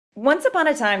Once upon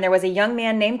a time, there was a young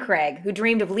man named Craig who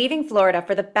dreamed of leaving Florida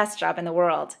for the best job in the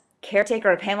world,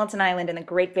 caretaker of Hamilton Island in the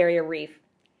Great Barrier Reef.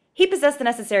 He possessed the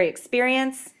necessary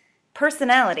experience,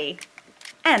 personality,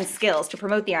 and skills to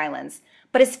promote the islands,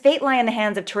 but his fate lay in the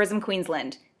hands of Tourism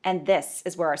Queensland, and this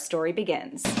is where our story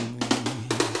begins.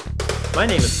 My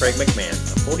name is Craig McMahon.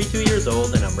 I'm 42 years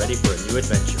old and I'm ready for a new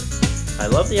adventure. I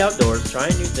love the outdoors,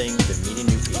 trying new things, and meeting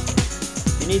new people.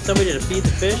 You need somebody to feed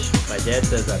the fish? My dad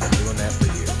says I've been doing that for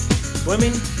years.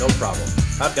 Swimming? No problem.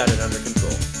 I've got it under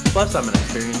control. Plus, I'm an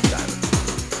experienced diver.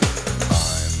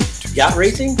 Yacht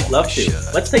racing? Love to.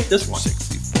 Let's take this one.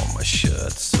 Sexy for my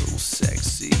shirt, so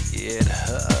sexy it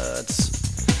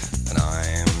hurts. And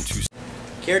I'm too...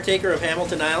 Caretaker of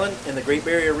Hamilton Island in the Great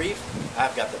Barrier Reef?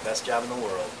 I've got the best job in the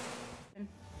world.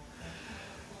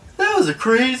 That was a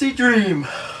crazy dream.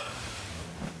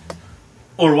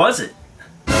 Or was it?